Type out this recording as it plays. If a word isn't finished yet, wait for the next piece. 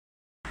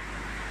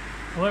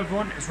Hello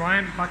everyone, it's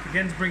Ryan back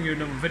again to bring you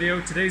another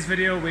video. Today's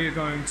video we are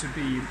going to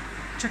be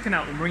checking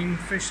out the marine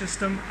fish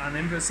system and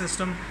invert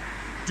system.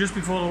 Just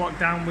before the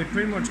lockdown we'd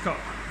pretty much got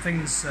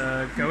things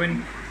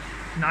going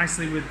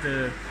nicely with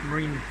the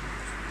marine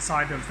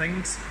side of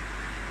things.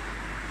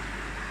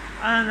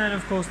 And then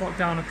of course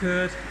lockdown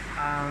occurred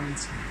and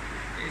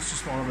it's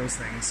just one of those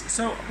things.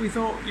 So we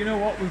thought, you know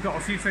what, we've got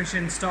a few fish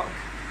in stock.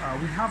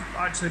 We have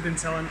actually been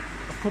selling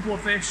a couple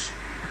of fish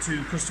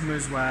to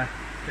customers where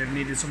they've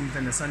needed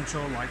something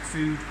essential like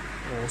food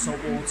or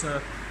salt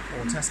water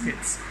or test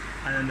kits,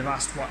 and then they've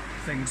asked what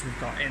things we've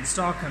got in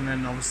stock, and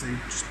then obviously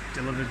just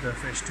delivered the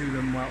fish to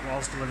them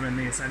whilst delivering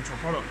the essential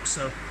products.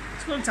 So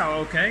it's worked out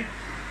okay,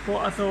 but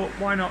I thought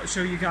why not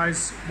show you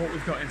guys what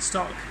we've got in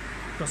stock.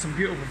 We've got some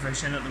beautiful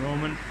fish in at the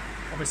moment,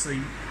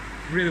 obviously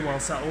really well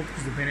settled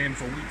because they've been in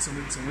for weeks and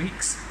weeks and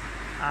weeks,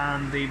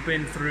 and they've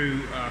been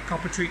through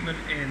copper treatment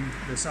in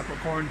the separate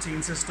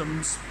quarantine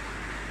systems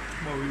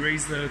where we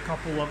raise the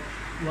copper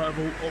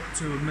level up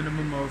to a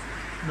minimum of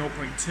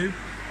 0.2.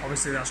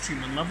 Obviously that's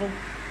treatment level,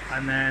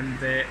 and then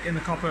they're in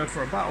the copper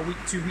for about a week,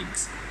 2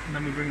 weeks, and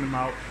then we bring them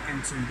out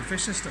into the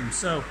fish system.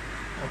 So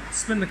I'll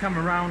spin the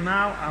camera around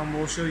now and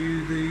we'll show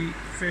you the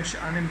fish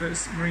and invert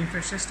marine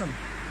fish system.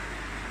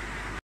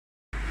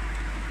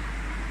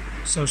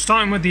 So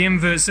starting with the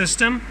invert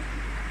system,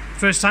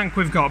 first tank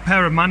we've got a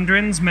pair of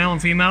mandarins, male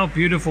and female,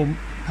 beautiful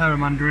pair of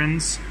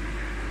mandarins.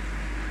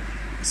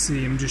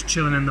 See him just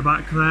chilling in the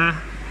back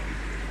there.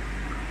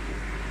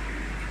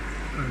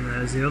 And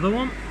there's the other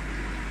one.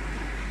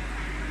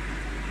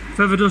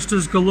 Feather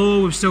dusters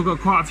galore, we've still got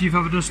quite a few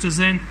feather dusters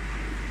in.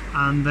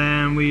 And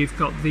then we've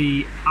got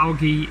the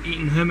algae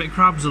eating hermit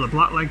crabs, or the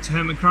black-legged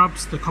hermit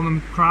crabs, the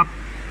common crab.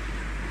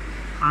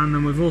 And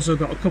then we've also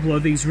got a couple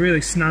of these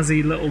really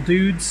snazzy little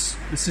dudes,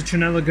 the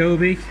citronella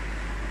goby.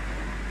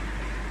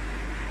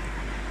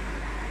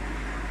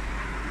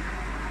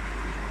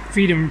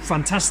 Feeding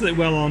fantastically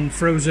well on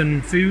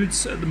frozen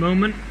foods at the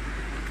moment.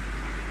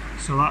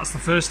 So that's the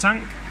first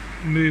tank.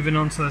 Moving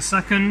on to the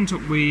second,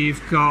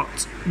 we've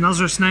got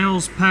Nazareth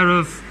snails, pair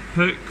of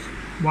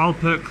wild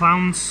perk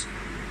clowns.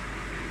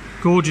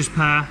 Gorgeous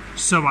pair,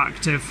 so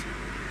active.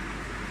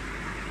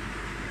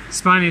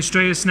 Spiny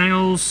Australia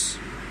snails,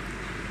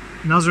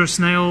 Nazareth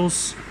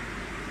snails.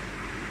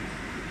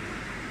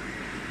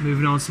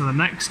 Moving on to the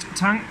next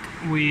tank,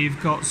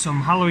 we've got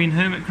some Halloween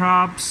hermit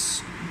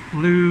crabs,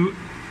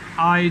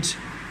 blue-eyed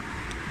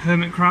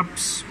hermit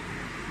crabs.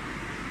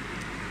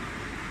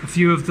 A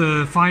few of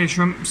the fire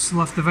shrimps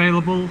left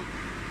available,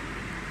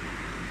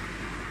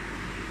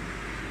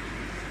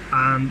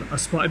 and a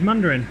spotted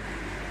mandarin.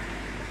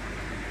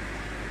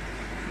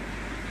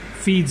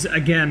 Feeds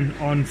again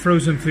on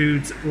frozen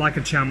foods like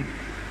a champ.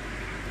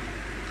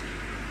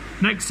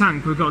 Next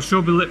tank we've got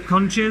strawberry lip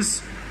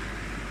conches,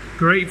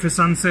 great for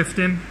sand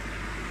sifting.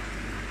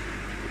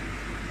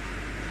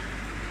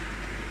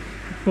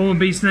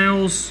 Bumblebee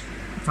snails,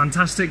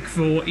 fantastic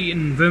for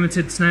eating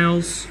vermitid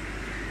snails.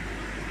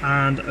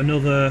 And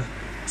another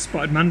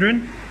spotted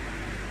mandarin,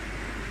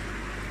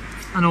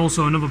 and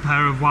also another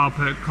pair of wild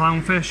perk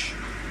clownfish.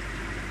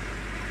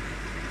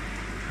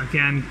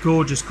 Again,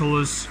 gorgeous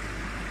colours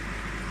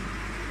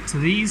to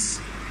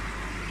these.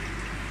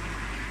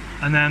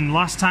 And then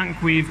last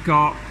tank we've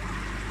got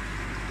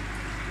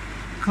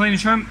clean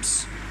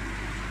shrimps,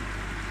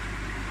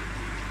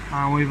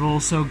 and we've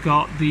also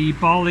got the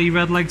barley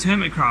red-legged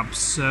hermit crabs,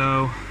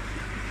 so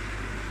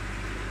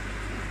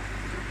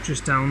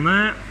just down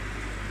there.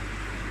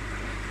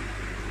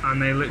 And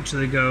they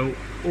literally go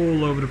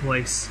all over the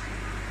place.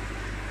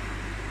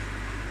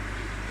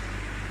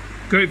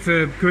 Great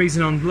for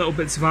grazing on little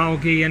bits of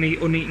algae, any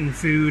uneaten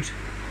food.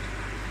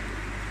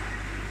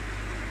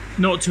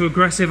 Not too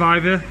aggressive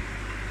either.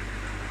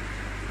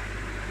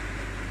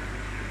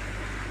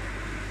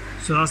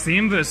 So that's the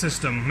invert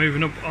system.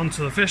 Moving up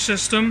onto the fish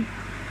system.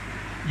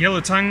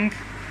 Yellow tang.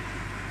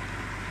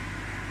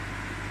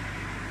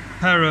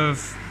 Pair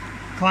of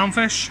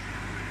clownfish.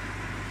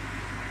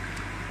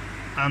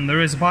 And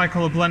there is a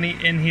bicolour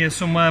blenny in here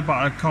somewhere, but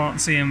I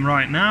can't see him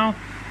right now.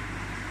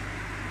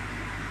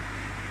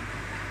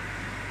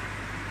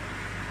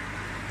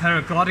 Pair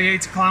of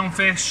gladiator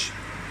clownfish,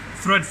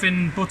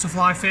 threadfin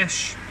butterfly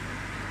fish,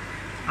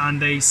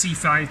 and a sea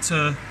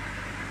fighter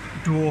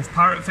dwarf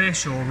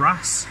parrotfish or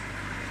wrasse.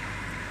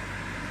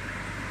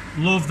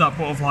 Love that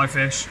butterfly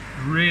fish,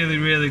 really,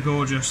 really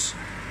gorgeous.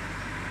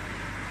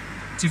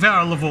 To be fair,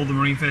 I love all the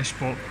marine fish,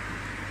 but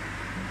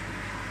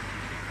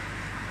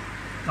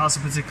that's a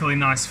particularly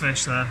nice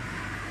fish there.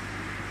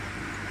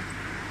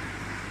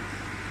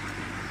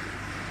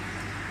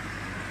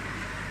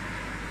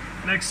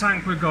 Next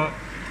tank we've got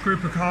a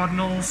group of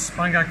cardinals,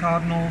 Bangor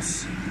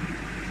cardinals.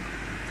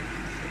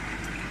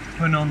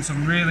 Putting on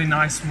some really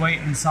nice weight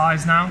and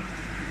size now.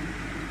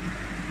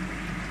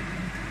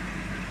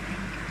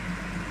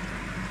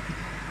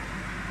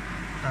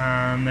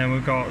 And then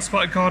we've got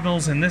spotted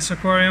cardinals in this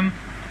aquarium.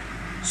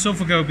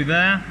 Sulphur goby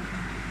there.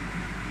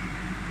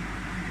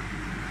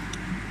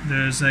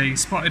 There's a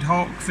spotted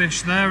hawk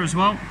fish there as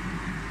well.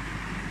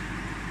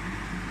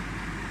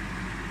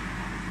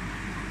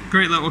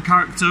 Great little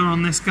character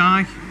on this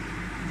guy.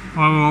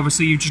 However,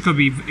 obviously you've just got to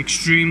be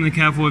extremely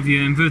careful with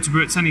your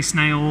invertebrates, any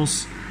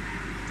snails,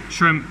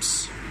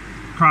 shrimps,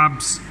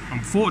 crabs.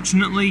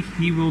 Unfortunately,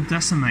 he will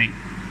decimate.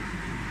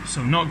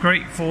 So not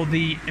great for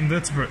the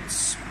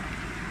invertebrates.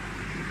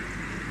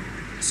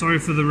 Sorry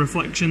for the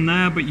reflection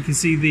there, but you can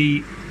see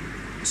the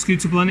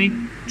scooter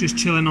blenny just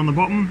chilling on the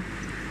bottom.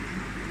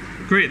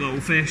 Great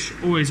little fish,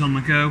 always on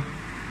the go.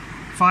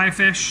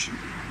 Firefish.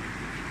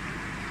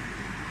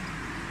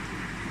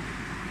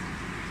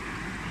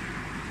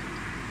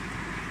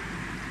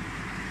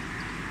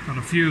 Got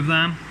a few of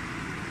them.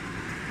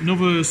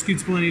 Another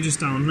scooter blenny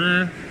just down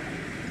there.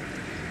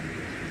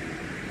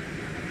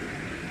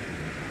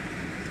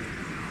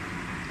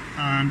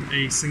 And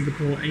a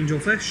Singapore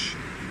angelfish.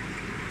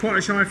 Quite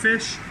a shy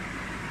fish.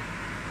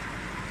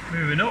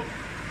 Moving up.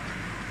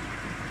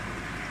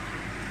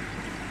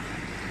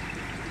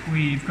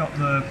 We've got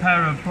the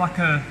pair of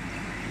blacker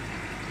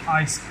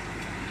ice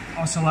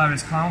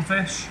Ocellaris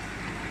clownfish.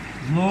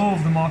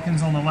 Love the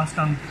markings on the left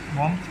hand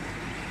one.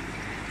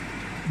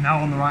 Now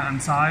on the right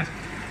hand side.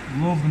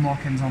 Love the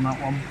markings on that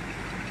one.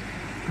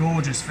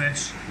 Gorgeous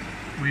fish.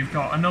 We've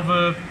got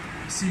another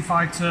sea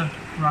fighter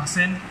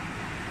wrassin.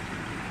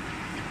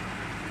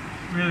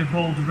 Really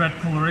bold red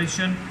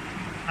coloration.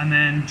 And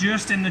then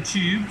just in the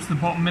tubes, the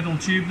bottom middle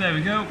tube, there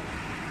we go,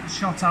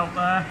 shot out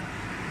there,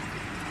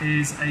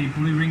 is a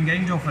blue ring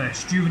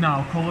angelfish,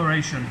 juvenile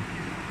coloration.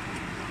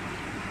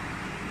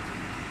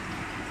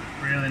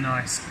 Really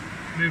nice.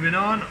 Moving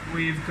on,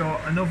 we've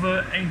got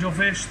another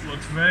angelfish that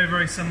looks very,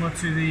 very similar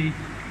to the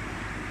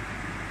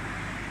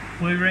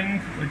blue ring,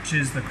 which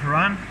is the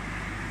Koran.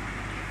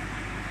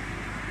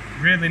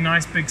 Really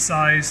nice big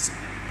sized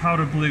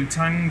powder blue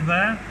tang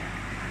there.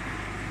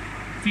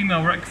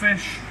 Female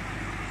wreckfish.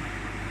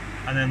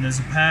 And then there's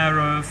a pair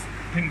of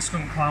pink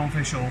skunk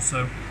clownfish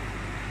also.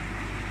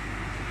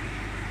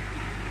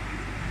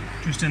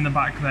 Just in the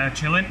back there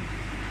chilling.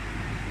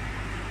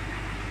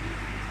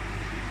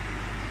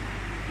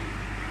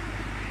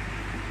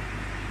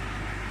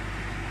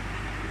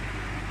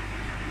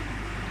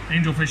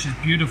 Angelfish is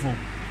beautiful.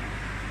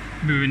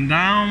 Moving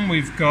down,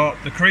 we've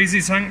got the crazy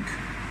tank,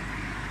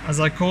 as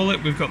I call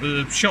it. We've got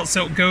the shot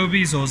silk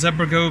gobies or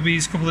zebra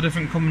gobies, a couple of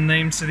different common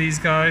names to these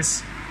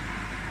guys.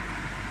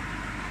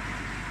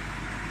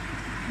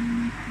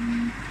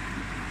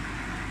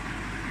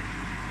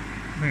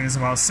 I think there's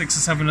about 6 or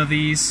 7 of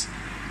these.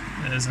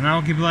 There's an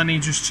algae blenny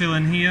just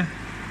chilling here.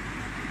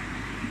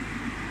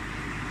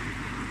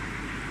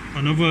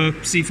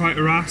 Another sea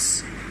fighter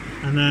wrasse,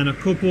 and then a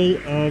couple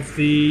of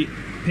the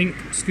pink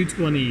scooter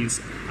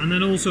blennies, and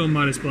then also a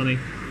Midas blenny.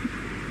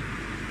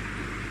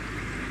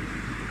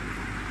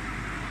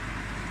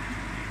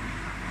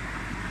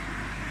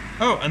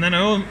 Oh, and then I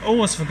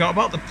almost forgot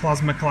about the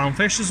plasma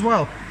clownfish as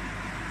well.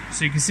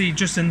 So you can see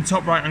just in the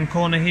top right hand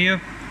corner here,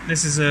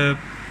 this is a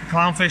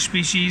clownfish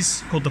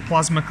species called the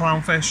plasma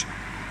clownfish,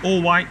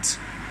 all white.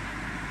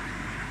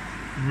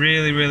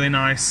 Really, really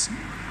nice.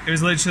 It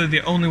was literally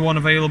the only one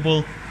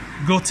available.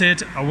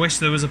 Gutted, I wish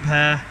there was a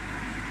pair.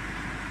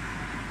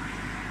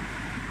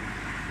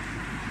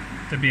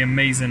 That'd be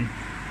amazing.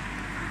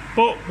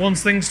 But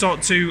once things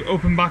start to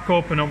open back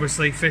up and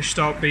obviously fish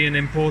start being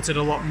imported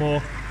a lot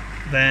more,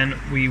 then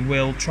we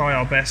will try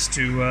our best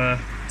to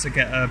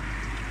get a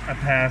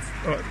pair,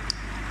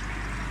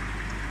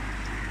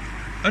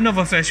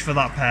 another fish for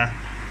that pair,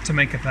 to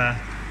make a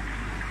pair,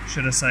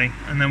 should I say.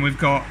 And then we've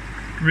got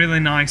really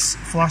nice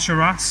flasher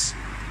wrasse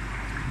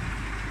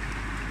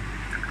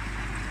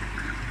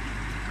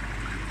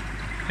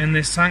in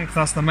this tank.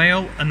 That's the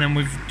male, and then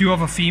we do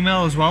have a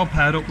female as well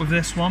paired up with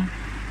this one.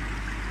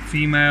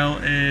 Female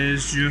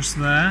is just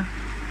there.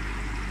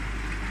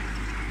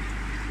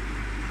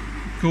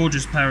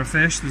 Gorgeous pair of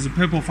fish. There's a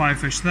purple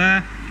firefish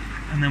there,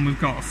 and then we've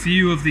got a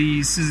few of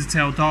these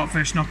scissor-tailed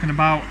dartfish knocking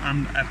about,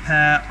 and a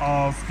pair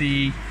of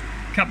the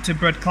captive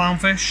bred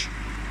clownfish.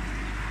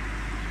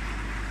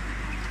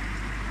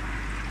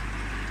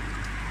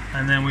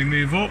 And then we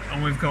move up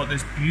and we've got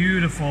this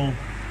beautiful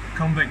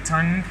convict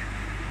tang.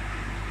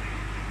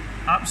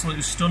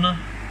 Absolute stunner.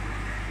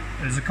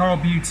 There's a coral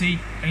beauty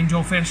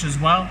angelfish as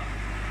well.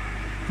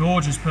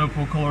 Gorgeous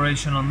purple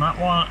coloration on that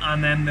one.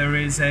 And then there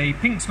is a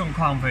pink skunk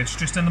clownfish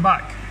just in the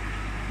back.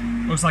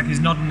 Looks like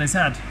he's nodding his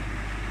head.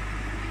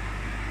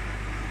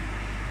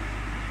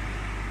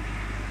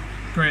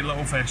 Great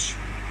little fish.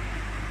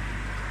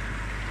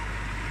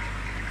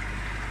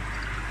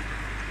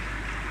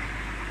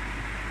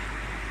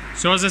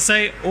 So as I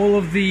say, all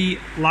of the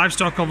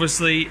livestock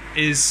obviously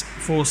is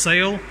for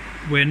sale.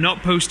 We're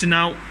not posting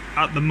out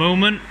at the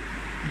moment,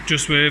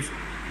 just with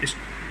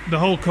the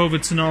whole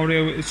COVID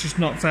scenario. It's just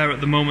not fair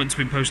at the moment to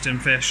be posting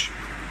fish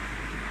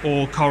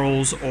or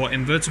corals or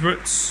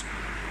invertebrates.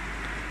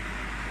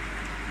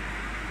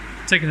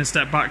 Taking a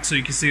step back so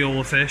you can see all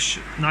the fish,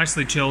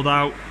 nicely chilled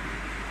out.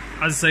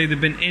 As I say, they've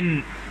been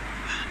in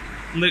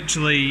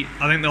literally,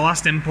 I think the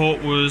last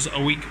import was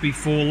a week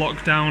before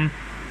lockdown.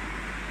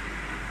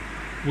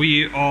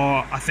 We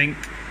are, I think,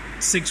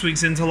 6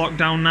 weeks into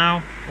lockdown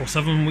now, or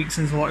 7 weeks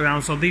into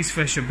lockdown, so these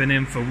fish have been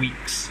in for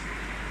weeks.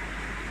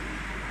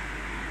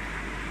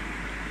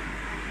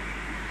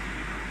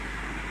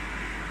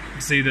 You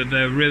can see that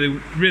they're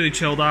really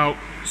chilled out,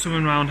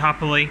 swimming around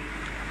happily.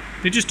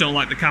 They just don't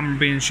like the camera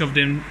being shoved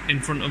in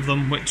front of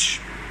them, which,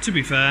 to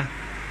be fair,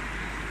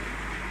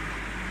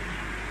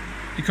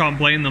 you can't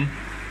blame them.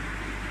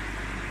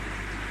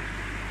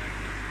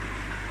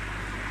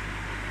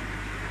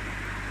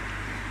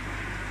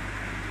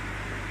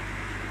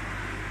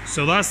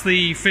 So that's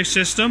the fish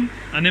system,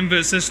 an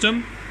invert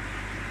system.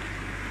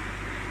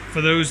 For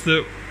those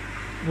that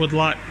would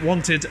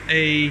wanted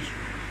an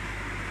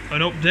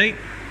update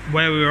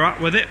where we were at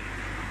with it,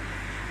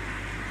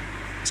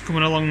 it's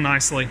coming along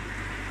nicely.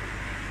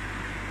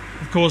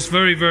 Of course,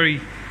 very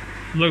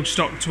low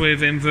stocked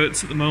with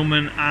inverts at the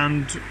moment,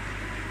 and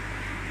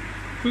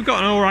we've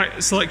got an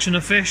alright selection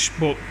of fish,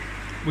 but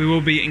we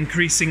will be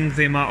increasing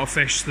the amount of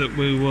fish that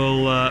we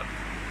will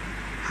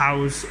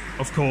house,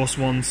 of course,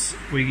 once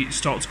we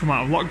start to come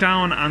out of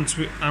lockdown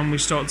and we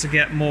start to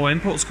get more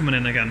inputs coming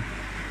in again.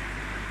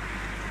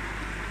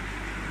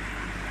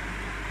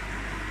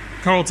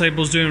 Coral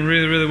table's doing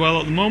really well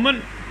at the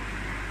moment.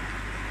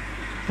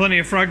 Plenty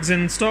of frags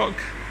in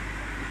stock.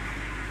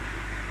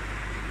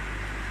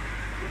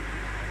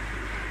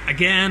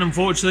 Again,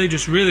 unfortunately,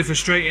 just really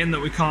frustrating that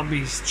we can't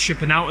be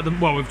shipping out of them.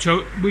 Well,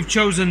 we've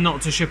chosen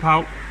not to ship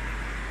out.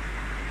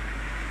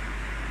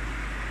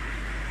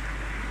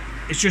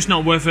 It's just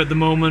not worth it at the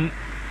moment.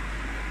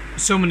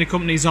 So many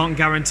companies aren't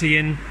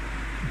guaranteeing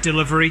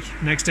delivery,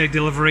 next day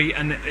delivery,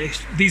 and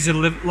these are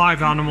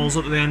live animals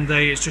at the end of the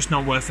day. It's just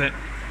not worth it.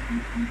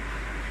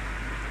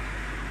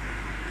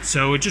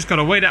 So we just got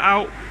to wait it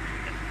out.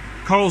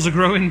 Corals are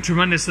growing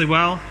tremendously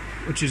well,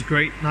 which is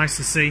great, nice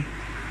to see.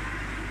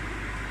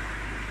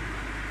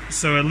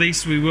 So at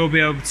least we will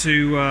be able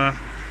to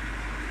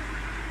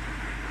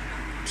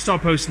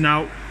start posting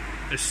out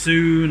as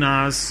soon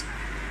as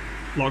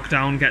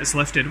lockdown gets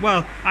lifted.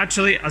 Well,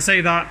 actually, I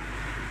say that,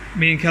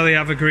 me and Kelly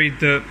have agreed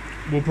that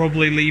we'll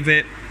probably leave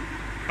it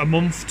a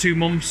month, 2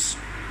 months,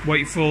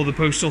 wait for the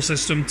postal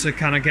system to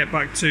kind of get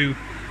back to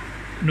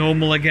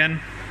normal again.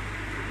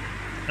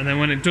 And then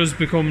when it does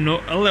become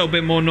a little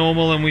bit more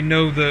normal and we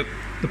know that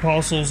the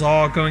parcels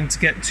are going to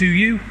get to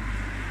you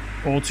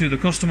or to the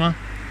customer,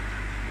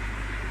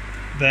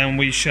 then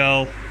we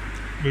shall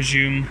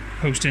resume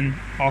posting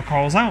our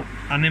corals out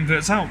and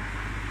inverts out.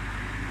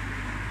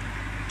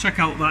 Check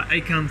out that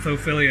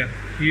acanthophilia,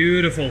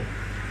 beautiful.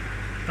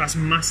 That's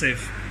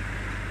massive.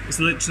 It's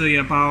literally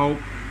about,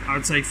 I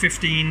would say,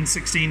 15,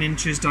 16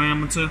 inches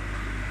diameter.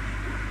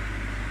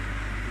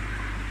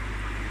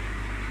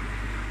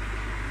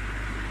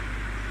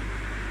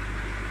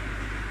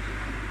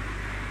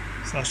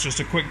 So that's just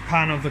a quick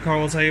pan of the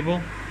coral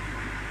table.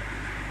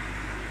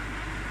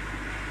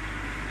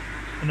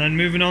 And then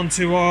moving on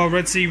to our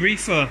Red Sea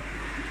Reefer.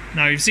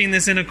 Now, you've seen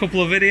this in a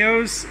couple of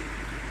videos.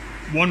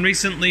 One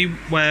recently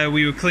where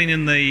we were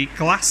cleaning the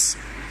glass.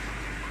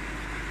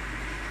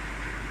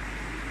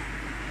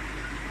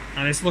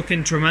 And it's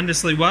looking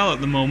tremendously well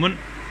at the moment.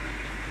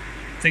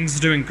 Things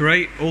are doing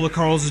great. All the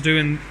corals are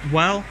doing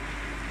well.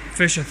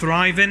 Fish are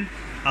thriving.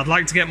 I'd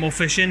like to get more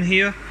fish in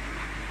here.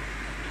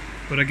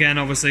 But again,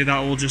 obviously that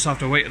will just have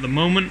to wait at the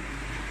moment.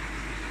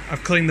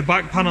 I've cleaned the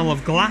back panel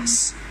of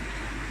glass,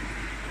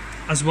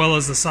 as well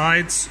as the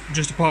sides,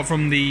 just apart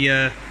from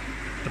the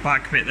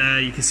back bit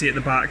there. You can see at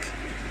the back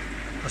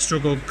I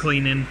struggled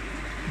cleaning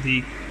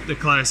the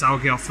Claris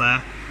algae off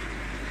there.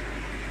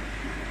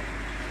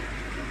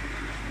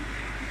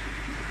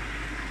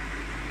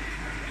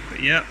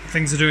 But yeah,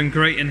 things are doing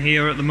great in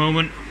here at the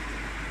moment.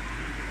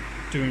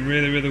 Doing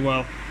really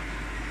well.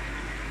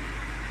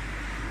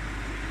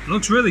 It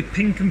looks really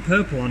pink and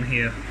purple on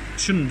here.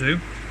 Shouldn't do.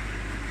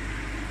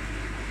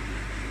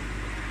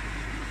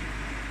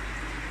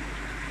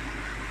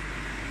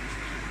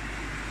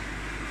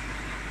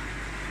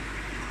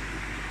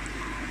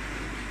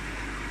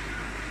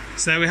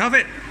 So there we have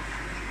it.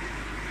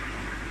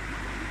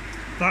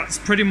 That's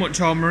pretty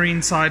much our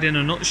marine side in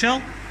a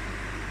nutshell.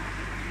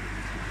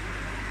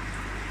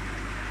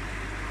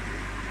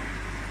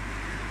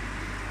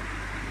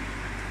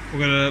 We're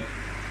going to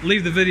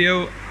leave the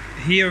video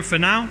here for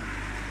now.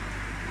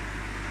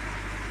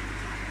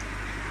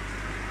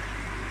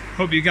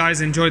 Hope you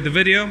guys enjoyed the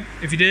video.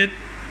 If you did,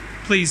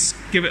 please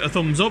give it a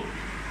thumbs up.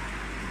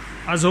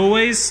 As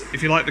always,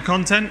 if you like the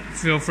content,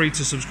 feel free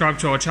to subscribe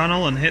to our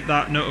channel and hit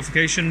that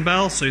notification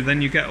bell so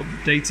then you get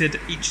updated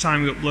each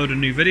time we upload a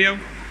new video.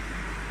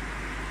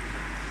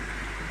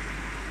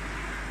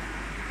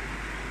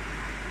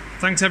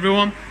 Thanks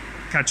everyone,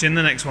 catch you in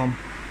the next one.